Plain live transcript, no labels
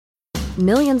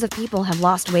Millions of people have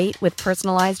lost weight with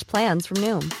personalized plans from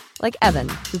Noom. Like Evan,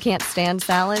 who can't stand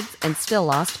salads and still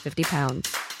lost 50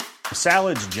 pounds.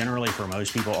 Salads generally for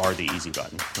most people are the easy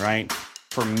button, right?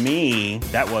 For me,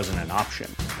 that wasn't an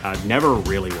option. I never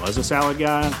really was a salad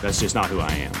guy. That's just not who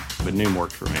I am. But Noom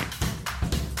worked for me.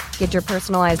 Get your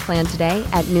personalized plan today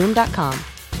at Noom.com.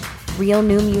 Real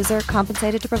Noom user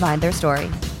compensated to provide their story.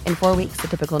 In 4 weeks, the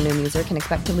typical Noom user can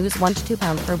expect to lose 1 to 2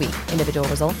 pounds per week. Individual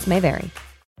results may vary.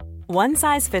 One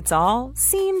size fits all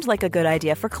seemed like a good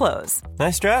idea for clothes.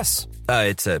 Nice dress.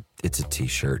 It's a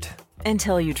t-shirt.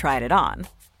 Until you tried it on.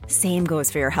 Same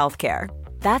goes for your healthcare.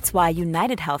 That's why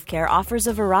United Healthcare offers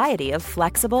a variety of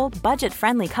flexible,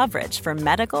 budget-friendly coverage for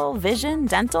medical, vision,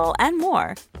 dental, and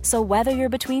more. So whether you're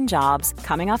between jobs,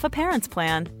 coming off a parent's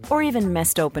plan, or even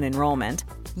missed open enrollment,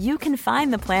 you can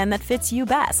find the plan that fits you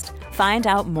best. Find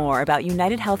out more about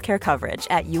United Healthcare coverage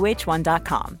at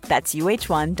uh1.com. That's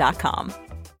uh1.com.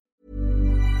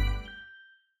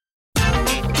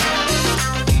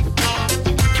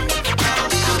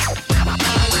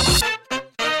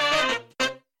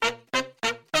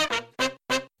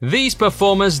 These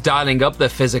performers dialing up the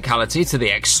physicality to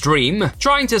the extreme,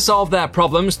 trying to solve their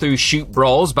problems through shoot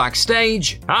brawls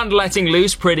backstage, and letting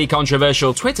loose pretty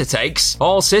controversial Twitter takes,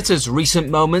 all sit as recent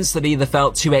moments that either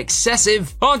felt too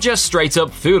excessive or just straight up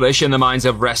foolish in the minds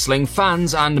of wrestling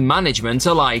fans and management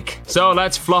alike. So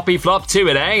let's floppy flop to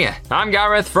it, eh? I'm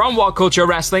Gareth from What Culture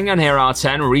Wrestling, and here are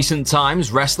 10 recent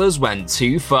times wrestlers went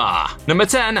too far. Number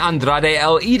 10, Andrade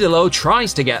El Idolo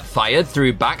tries to get fired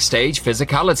through backstage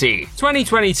physicality.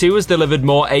 2022 has delivered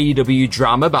more AEW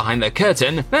drama behind the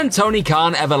curtain than Tony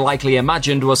Khan ever likely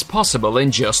imagined was possible in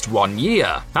just 1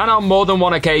 year. And on more than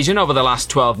one occasion over the last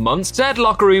 12 months, said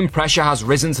locker room pressure has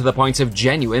risen to the point of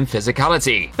genuine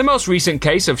physicality. The most recent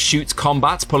case of Shoot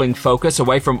Combat pulling focus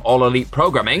away from All Elite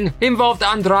programming involved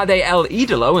Andrade El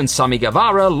Idolo and Sammy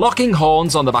Guevara locking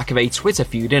horns on the back of a Twitter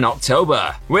feud in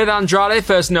October, with Andrade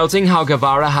first noting how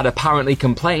Guevara had apparently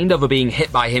complained over being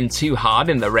hit by him too hard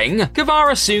in the ring.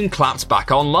 Guevara soon clapped back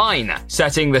online,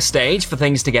 setting the stage for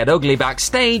things to get ugly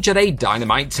backstage at a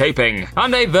Dynamite taping,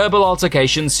 and a verbal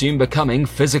altercation soon becoming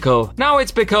physical. Now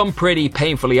it's become pretty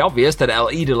painfully obvious that El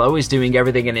Idolo is doing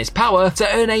everything in his power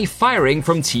to earn a firing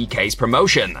from TK's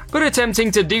promotion, but attempting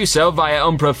to do so via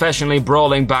unprofessionally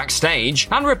brawling backstage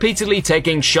and repeatedly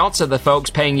taking shots at the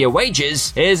folks paying your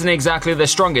wages isn't exactly the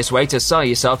strongest way to sell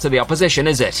yourself to the opposition,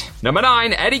 is it? Number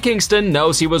 9, Eddie Kingston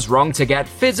knows he was wrong to get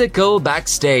physical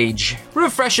backstage,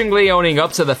 refreshingly owning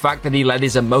up to the fact that he let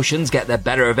his emotions get the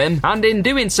better of him, and in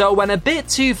doing so went a bit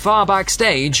too far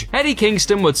backstage. Eddie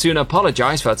Kingston would soon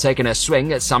apologize for taking a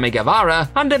swing at Sammy Guevara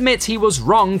and admit he was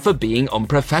wrong for being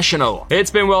unprofessional.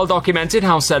 It's been well documented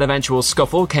how said eventual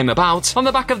scuffle came about on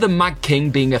the back of the Mad King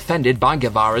being offended by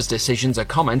Guevara's decision to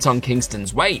comment on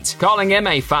Kingston's weight, calling him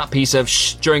a fat piece of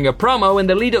shh during a promo in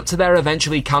the lead up to their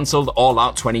eventually cancelled All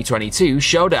Out 2022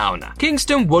 showdown.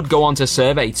 Kingston would go on to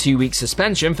serve a 2-week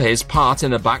suspension for his part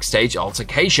in the backstage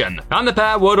altercation, and the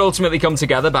pair would ultimately come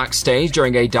together backstage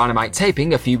during a Dynamite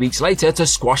taping a few weeks later to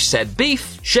squash said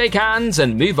beef, shake hands,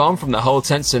 and move on from the whole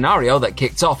tense scenario that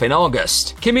kicked off in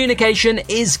August. Communication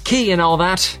is key in all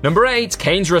that. Number 8,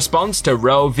 Kane's response to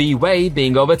Roe v. Wade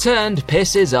being overturned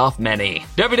pisses off many.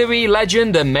 WWE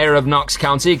legend and mayor of Knox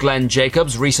County Glenn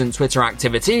Jacobs' recent Twitter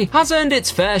activity has earned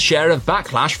its fair share of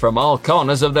backlash from all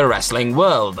corners of the wrestling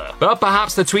world. But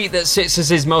perhaps the tweet that sits as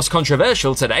his most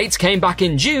controversial to date came back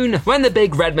in June when the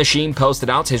Big Red Machine posted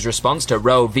out his response to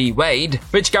Roe v. Wade,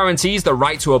 which guarantees the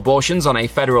right to abortions on a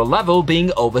federal level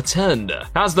being overturned.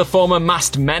 As the former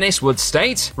masked menace would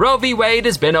state, Roe v. Wade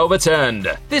has been overturned.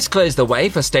 This clears the way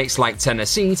for states like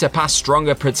Tennessee to pass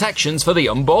stronger protections for the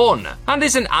unborn, and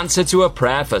is an answer to a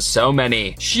prayer for so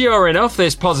many. Sure enough,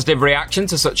 this positive reaction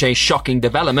to such a shocking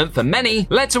development for many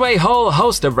led to a whole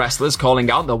host of wrestlers calling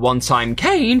out the one-time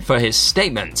Kane for his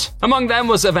statement. Among them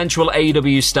was eventual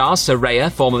AEW star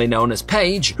Saraya, formerly known as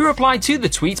Paige, who replied to the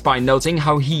tweet by noting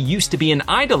how he used to be an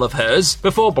idol of hers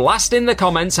before blasting the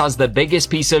comments as the biggest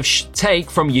piece of take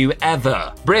from you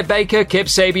ever. Britt Baker, Kip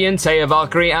Sabian, Taya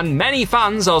Valkyrie, and many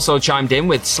fans also chimed in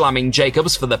with slamming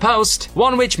Jacobs for the post,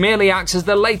 one which merely acts as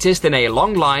the latest in a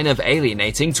long line of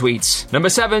alienating tweets. Number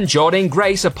 7, Jordan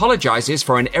Grace apologizes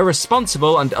for an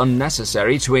irresponsible and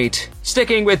unnecessary tweet.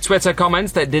 Sticking with Twitter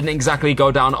comments that didn't exactly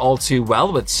go down all too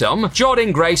well with some,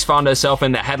 Jordynne Grace found herself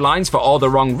in the headlines for all the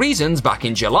wrong reasons back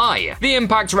in July. The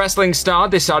Impact Wrestling star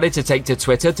decided to take to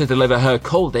Twitter to deliver her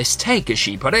coldest take, as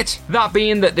she put it. That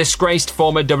being that disgraced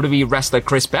former WWE wrestler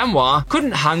Chris Benoit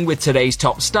couldn't hang with today's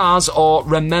top stars or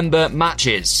remember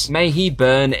matches. May he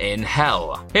burn in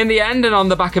hell. In the end, and on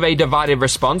the back of a divided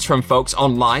response from folks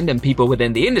online and people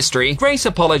within the industry, Grace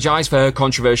apologized for her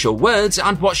controversial words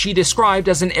and what she described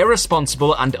as an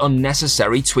irresponsible and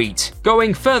unnecessary tweet.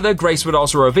 Going further, Grace would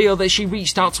also reveal that she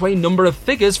reached out to a number of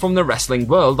figures from the wrestling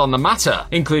world on the matter,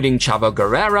 including Chavo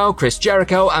Guerrero, Chris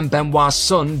Jericho, and Benoit's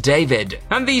son, David.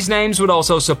 And these names would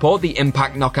also support the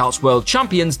Impact Knockouts World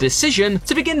Champion's decision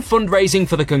to begin fundraising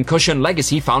for the Concussion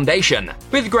Legacy Foundation,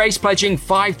 with Grace pledging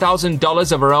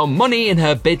 $5,000 of her own money in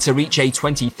her bid to reach a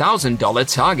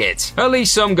 $20,000 target. At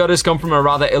least some good has come from a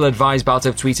rather ill-advised bout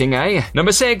of tweeting, eh?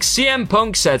 Number 6, CM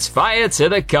Punk sets fire to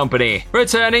the company,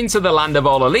 returning to the land of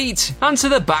All Elite and to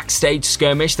the backstage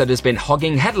skirmish that has been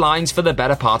hogging headlines for the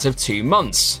better part of 2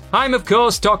 months. I'm of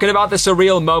course talking about the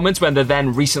surreal moment when the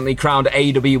then recently crowned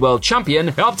AEW World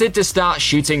Champion opted to start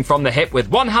shooting from the hip with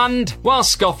one hand while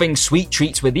scoffing sweet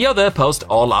treats with the other post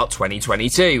All Out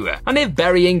 2022. And if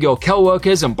burying your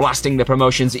co-workers and blasting the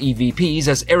promotion's EVPs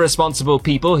as irresponsible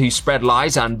people who spread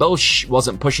lies and bullshit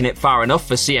wasn't pushing it far enough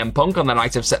for CM Punk on the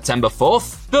night of September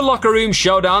 4th, the locker room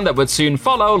showdown that would soon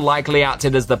follow likely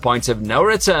acted as the point of no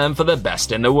return for the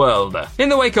best in the world. In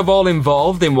the wake of all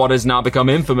involved in what has now become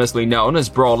infamously known as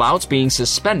Brawl Out being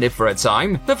suspended for a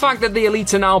time, the fact that the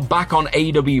Elite are now back on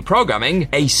AEW programming,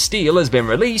 Ace Steel has been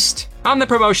released, and the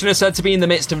promotion is said to be in the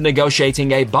midst of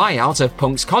negotiating a buyout of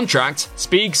Punk's contract,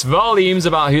 speaks volumes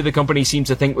about who the company seemed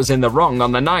to think was in the wrong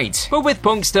on the night. But with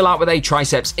Punk still out with a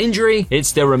triceps injury, it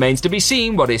still remains to be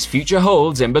seen what his future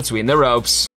holds in between the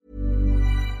ropes.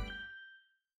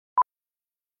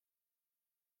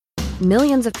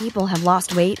 Millions of people have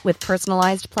lost weight with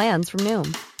personalized plans from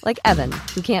Noom, like Evan,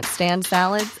 who can't stand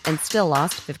salads and still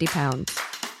lost 50 pounds.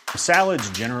 Salads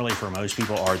generally for most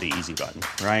people are the easy button,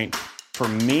 right? For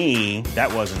me,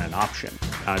 that wasn't an option.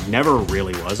 I never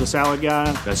really was a salad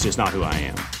guy. That's just not who I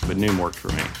am. But Noom worked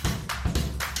for me.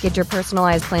 Get your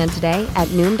personalized plan today at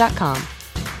Noom.com.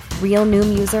 Real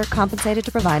Noom user compensated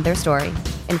to provide their story.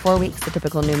 In 4 weeks, the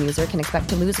typical Noom user can expect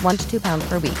to lose 1 to 2 pounds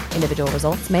per week. Individual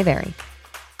results may vary.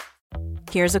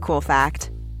 Here's a cool fact.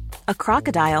 A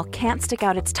crocodile can't stick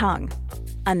out its tongue.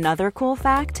 Another cool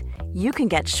fact, you can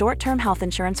get short-term health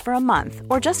insurance for a month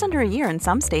or just under a year in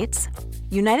some states.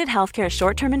 United Healthcare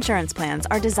short-term insurance plans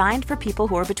are designed for people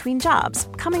who are between jobs,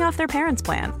 coming off their parents'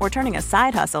 plan, or turning a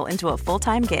side hustle into a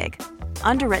full-time gig.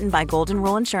 Underwritten by Golden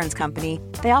Rule Insurance Company,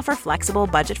 they offer flexible,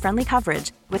 budget-friendly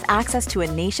coverage with access to a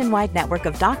nationwide network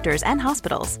of doctors and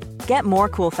hospitals. Get more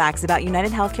cool facts about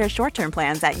United Healthcare short-term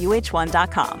plans at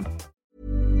uh1.com.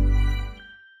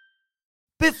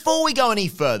 Before we go any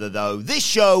further, though, this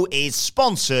show is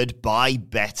sponsored by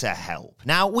BetterHelp.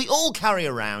 Now, we all carry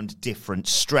around different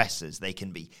stressors. They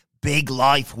can be big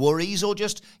life worries or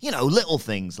just, little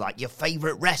things like your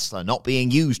favorite wrestler not being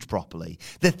used properly.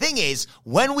 The thing is,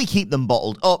 when we keep them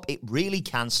bottled up, it really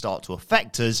can start to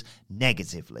affect us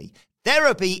negatively.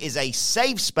 Therapy is a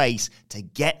safe space to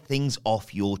get things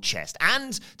off your chest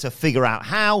and to figure out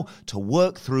how to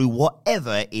work through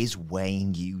whatever is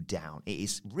weighing you down. It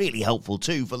is really helpful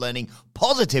too for learning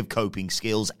positive coping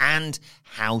skills and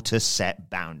how to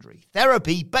set boundaries.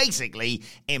 Therapy basically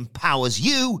empowers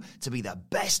you to be the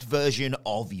best version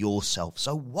of yourself.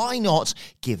 So why not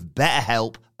give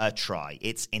BetterHelp a try?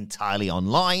 It's entirely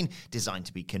online, designed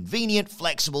to be convenient,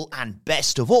 flexible, and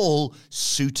best of all,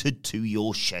 suited to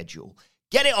your schedule.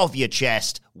 Get it off your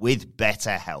chest with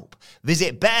BetterHelp.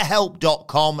 Visit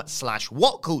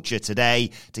betterhelp.com/whatculture today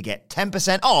to get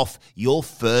 10% off your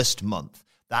first month.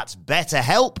 That's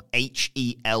BetterHelp,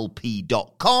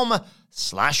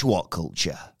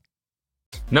 HELP.com/whatculture.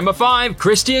 Number 5,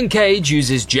 Christian Cage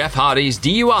uses Jeff Hardy's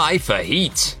DUI for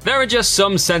heat. There are just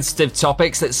some sensitive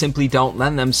topics that simply don't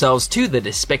lend themselves to the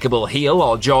despicable heel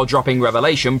or jaw-dropping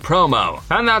revelation promo.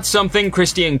 And that's something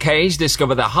Christian Cage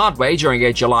discovered the hard way during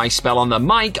a July spell on the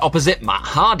mic opposite Matt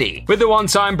Hardy. With the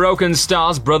one-time Broken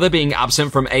Star's brother being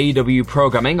absent from AEW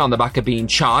programming on the back of being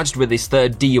charged with his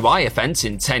third DUI offense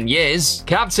in 10 years,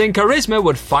 Captain Charisma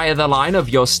would fire the line of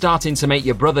 "You're starting to make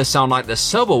your brother sound like the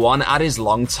sober one" at his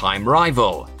long-time rival.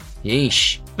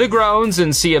 Yeesh. The groans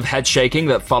and sea of head shaking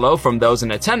that follow from those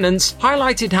in attendance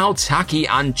highlighted how tacky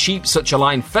and cheap such a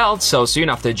line felt so soon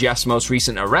after Jeff's most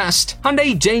recent arrest, and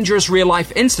a dangerous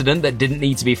real-life incident that didn't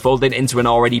need to be folded into an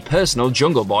already personal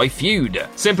Jungle Boy feud.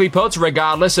 Simply put,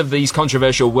 regardless of these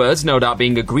controversial words no doubt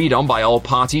being agreed on by all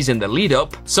parties in the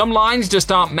lead-up, some lines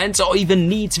just aren't meant or even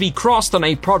need to be crossed on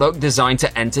a product designed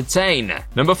to entertain.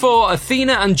 Number 4,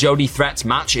 Athena and Jody Threat's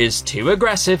match is too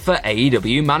aggressive for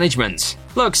AEW management.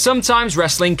 Look, sometimes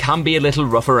wrestling can be a little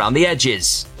rough around the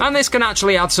edges, and this can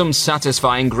actually add some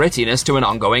satisfying grittiness to an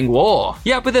ongoing war.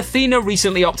 Yet with Athena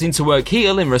recently opting to work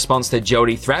heel in response to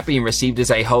Jody Threat being received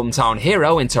as a hometown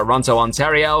hero in Toronto,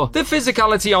 Ontario, the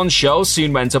physicality on show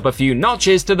soon went up a few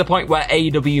notches to the point where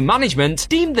AEW management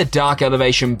deemed the Dark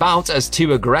Elevation bout as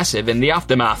too aggressive in the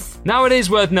aftermath. Now it is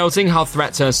worth noting how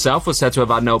Threat herself was said to have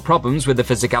had no problems with the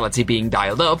physicality being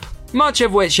dialed up, much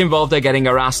of which involved her getting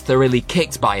her ass thoroughly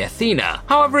kicked by Athena.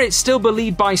 However, it's still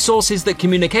believed by sources that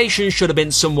communication should have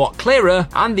been somewhat clearer,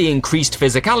 and the increased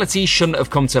physicality shouldn't have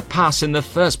come to pass in the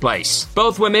first place.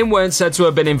 Both women weren't said to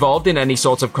have been involved in any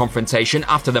sort of confrontation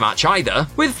after the match either,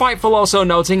 with Fightful also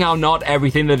noting how not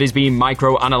everything that is being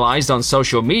micro-analysed on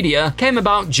social media came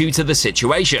about due to the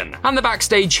situation, and the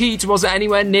backstage heat wasn't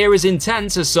anywhere near as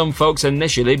intense as some folks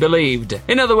initially believed.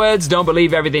 In other words, don't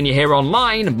believe everything you hear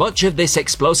online, much of this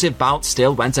explosive bout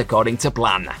still went according to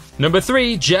plan. Number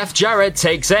 3, Jeff Jarrett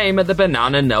takes aim at the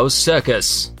Banana Nose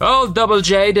Circus. Old Double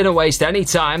J didn't waste any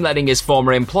time letting his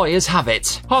former employers have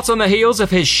it. Hot on the heels of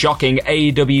his shocking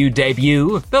AEW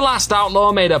debut, the Last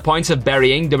Outlaw made a point of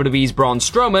burying WWE's Braun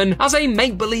Strowman as a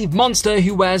make-believe monster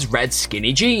who wears red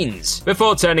skinny jeans,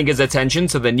 before turning his attention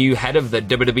to the new head of the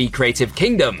WWE Creative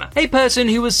Kingdom, a person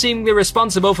who was seemingly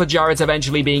responsible for Jarrett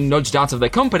eventually being nudged out of the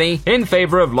company in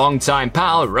favor of longtime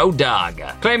pal Road Dogg,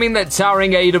 claiming that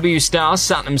towering AEW star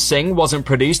Satnam Singh wasn't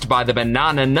produced by the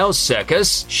Banana Nose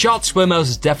Circus. Shots were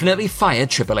most definitely fired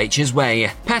Triple H's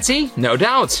way. Petty? No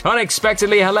doubt.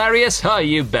 Unexpectedly hilarious? Oh,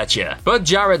 you betcha. But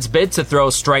Jarrett's bid to throw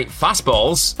straight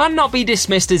fastballs and not be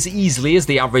dismissed as easily as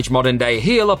the average modern-day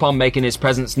heel upon making his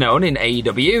presence known in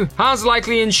AEW has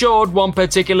likely ensured one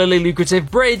particularly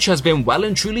lucrative bridge has been well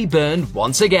and truly burned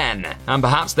once again, and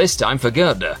perhaps this time for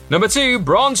good. Number 2,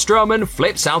 Braun Strowman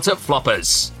flips out at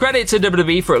floppers. Credit to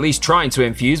WWE for at least trying to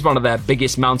infuse one of their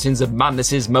biggest mountains of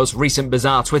madness's most recent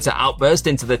bizarre Twitter outburst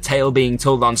into the tale being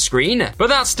told on screen, but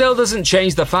that still doesn't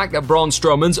change the fact that Braun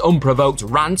Strowman's unprovoked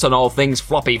rant on all things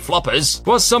floppy floppers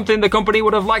was something the company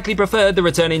would have likely preferred the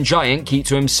returning giant keep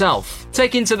to himself.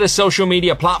 Taking to the social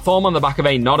media platform on the back of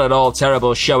a not at all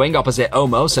terrible showing opposite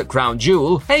Omos at Crown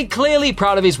Jewel, a clearly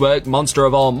proud of his work monster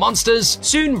of all monsters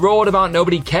soon roared about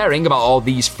nobody caring about all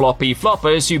these floppy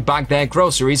floppers who bag their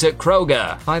groceries at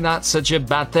Kroger. Find that such a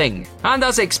bad thing. And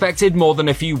as expected, more than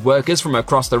a few workers from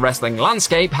across the wrestling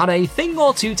landscape had a thing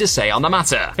or two to say on the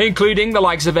matter, including the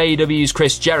likes of AEW's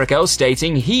Chris Jericho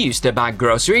stating he used to bag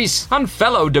groceries, and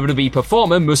fellow WWE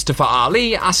performer Mustafa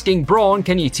Ali asking Braun,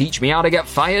 "Can you teach me how to get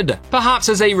fired?" Perhaps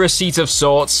as a receipt of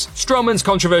sorts, Strowman's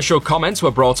controversial comments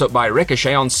were brought up by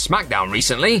Ricochet on SmackDown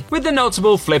recently, with the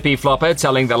notable flippy flopper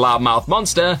telling the loudmouth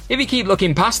monster, "If you keep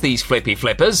looking past these flippy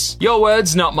flippers, your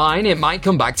words not mine, it might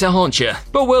come back to haunt you."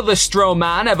 But will the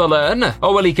Strowman ever learn,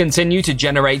 or will he continue to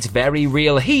generate very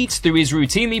real heat through his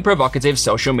routinely provocative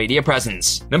social media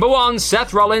presence? Number 1,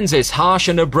 Seth Rollins is harsh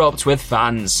and abrupt with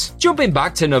fans. Jumping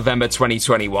back to November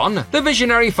 2021, the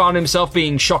Visionary found himself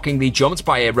being shockingly jumped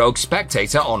by a rogue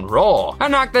spectator on Raw,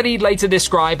 an act that he'd later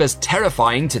describe as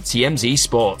terrifying to TMZ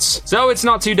Sports. So it's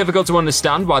not too difficult to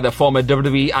understand why the former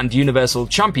WWE and Universal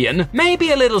Champion may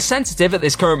be a little sensitive at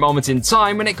this current moment in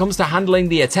time when it comes to handling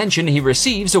the attention he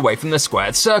receives away from the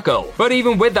squared circle. But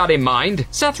even with that in mind,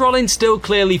 Seth Rollins still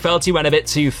clearly felt he went a bit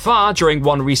too far during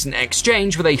one recent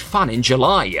exchange with a fan in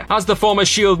July. As the former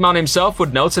Shield man himself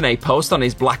would note in a post on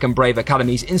his Black and Brave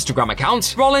Academy's Instagram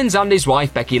account, Rollins and his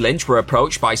wife Becky Lynch were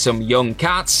approached by some young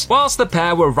cats whilst the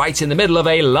pair were right in the middle of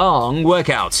a long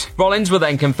workout. Rollins would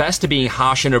then confess to being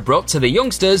harsh and abrupt to the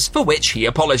youngsters, for which he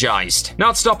apologised.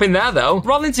 Not stopping there though,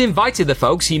 Rollins invited the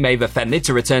folks he may have offended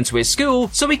to return to his school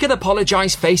so he could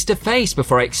apologise face to face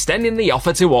before extending the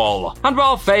offer to all. And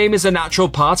while fame is a natural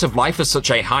part of life for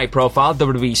such a high-profile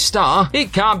WWE star,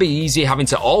 it can't be easy having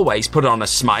to always put on a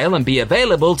smile and be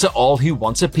available to all who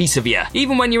want a piece of you,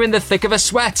 even when you're in the thick of a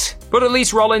sweat. But at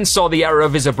least Rollins saw the error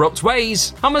of his abrupt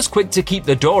ways and was quick to keep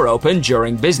the door open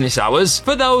during business hours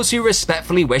for those who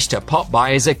respectfully wish to pop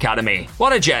by his academy.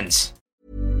 What a gent.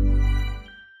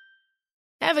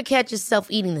 Ever catch yourself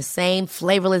eating the same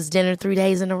flavorless dinner 3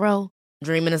 days in a row?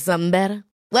 Dreaming of something better?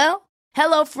 Well,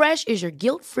 HelloFresh is your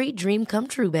guilt-free dream come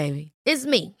true, baby. It's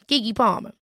me, Keke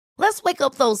Palmer. Let's wake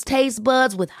up those taste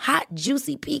buds with hot,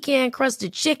 juicy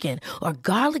pecan-crusted chicken or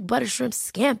garlic butter shrimp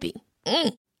scampi.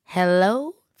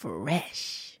 Hello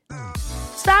Fresh.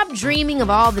 Stop dreaming of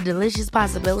all the delicious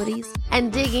possibilities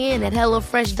and dig in at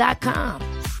HelloFresh.com.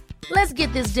 Let's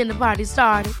get this dinner party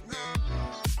started.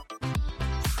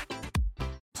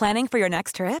 Planning for your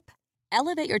next trip?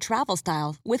 Elevate your travel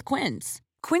style with Quince.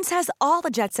 Quince has all the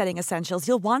jet-setting essentials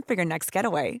you'll want for your next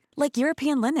getaway, like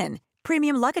European linen,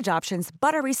 premium luggage options,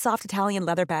 buttery soft Italian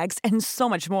leather bags, and so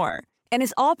much more. And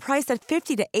is all priced at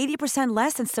 50 to 80%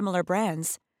 less than similar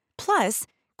brands. Plus,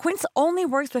 Quince only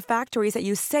works with factories that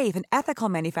use safe and ethical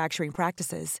manufacturing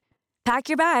practices. Pack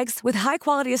your bags with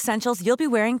high-quality essentials you'll be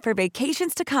wearing for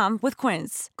vacations to come with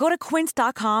Quince. Go to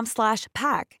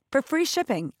quince.com/pack for free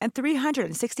shipping and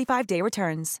 365-day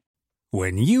returns.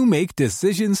 When you make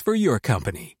decisions for your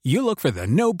company, you look for the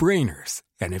no-brainers.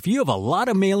 And if you have a lot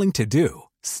of mailing to do,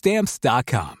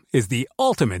 Stamps.com is the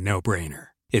ultimate no-brainer.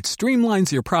 It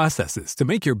streamlines your processes to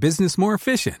make your business more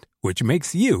efficient, which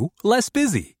makes you less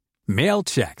busy. Mail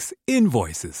checks,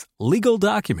 invoices, legal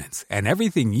documents, and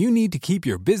everything you need to keep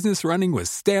your business running with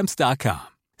Stamps.com.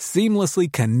 Seamlessly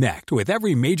connect with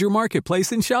every major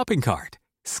marketplace and shopping cart.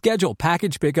 Schedule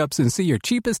package pickups and see your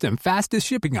cheapest and fastest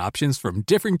shipping options from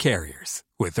different carriers,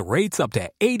 with rates up to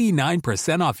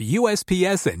 89% off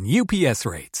USPS and UPS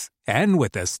rates. And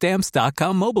with the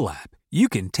Stamps.com mobile app, you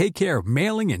can take care of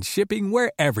mailing and shipping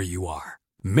wherever you are.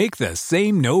 Make the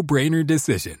same no-brainer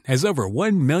decision as over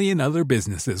 1 million other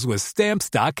businesses with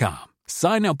Stamps.com.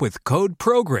 Sign up with code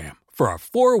PROGRAM for a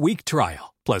 4-week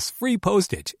trial, plus free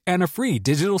postage and a free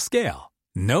digital scale.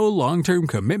 No long-term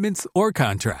commitments or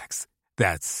contracts.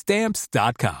 That's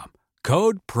Stamps.com.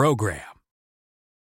 Code PROGRAM.